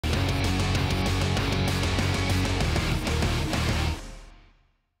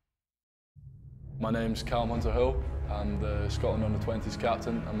My name's Callum Hunter Hill. I'm the Scotland under-20s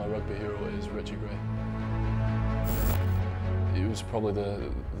captain and my rugby hero is Richie Gray. He was probably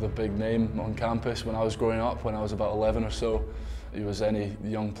the big name on campus when I was growing up, when I was about 11 or so. He was any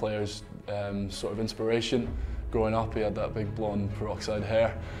young player's sort of inspiration. Growing up, he had that big blonde peroxide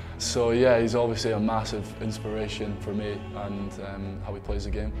hair. So yeah, he's obviously a massive inspiration for me and how he plays the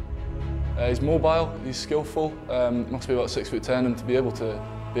game. He's mobile, he's skillful, must be about 6'10", and to be able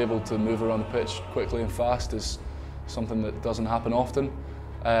to move around the pitch quickly and fast is something that doesn't happen often.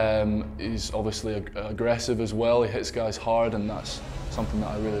 He's obviously aggressive as well, he hits guys hard, and that's something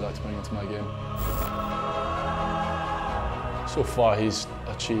that I really like to bring into my game. So far he's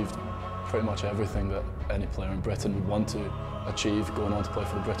achieved pretty much everything that any player in Britain would want to achieve, going on to play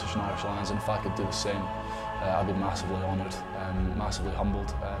for the British and Irish Lions, and if I could do the same, I'd be massively honoured, massively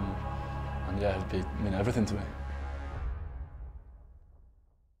humbled, and yeah, it'd mean everything to me.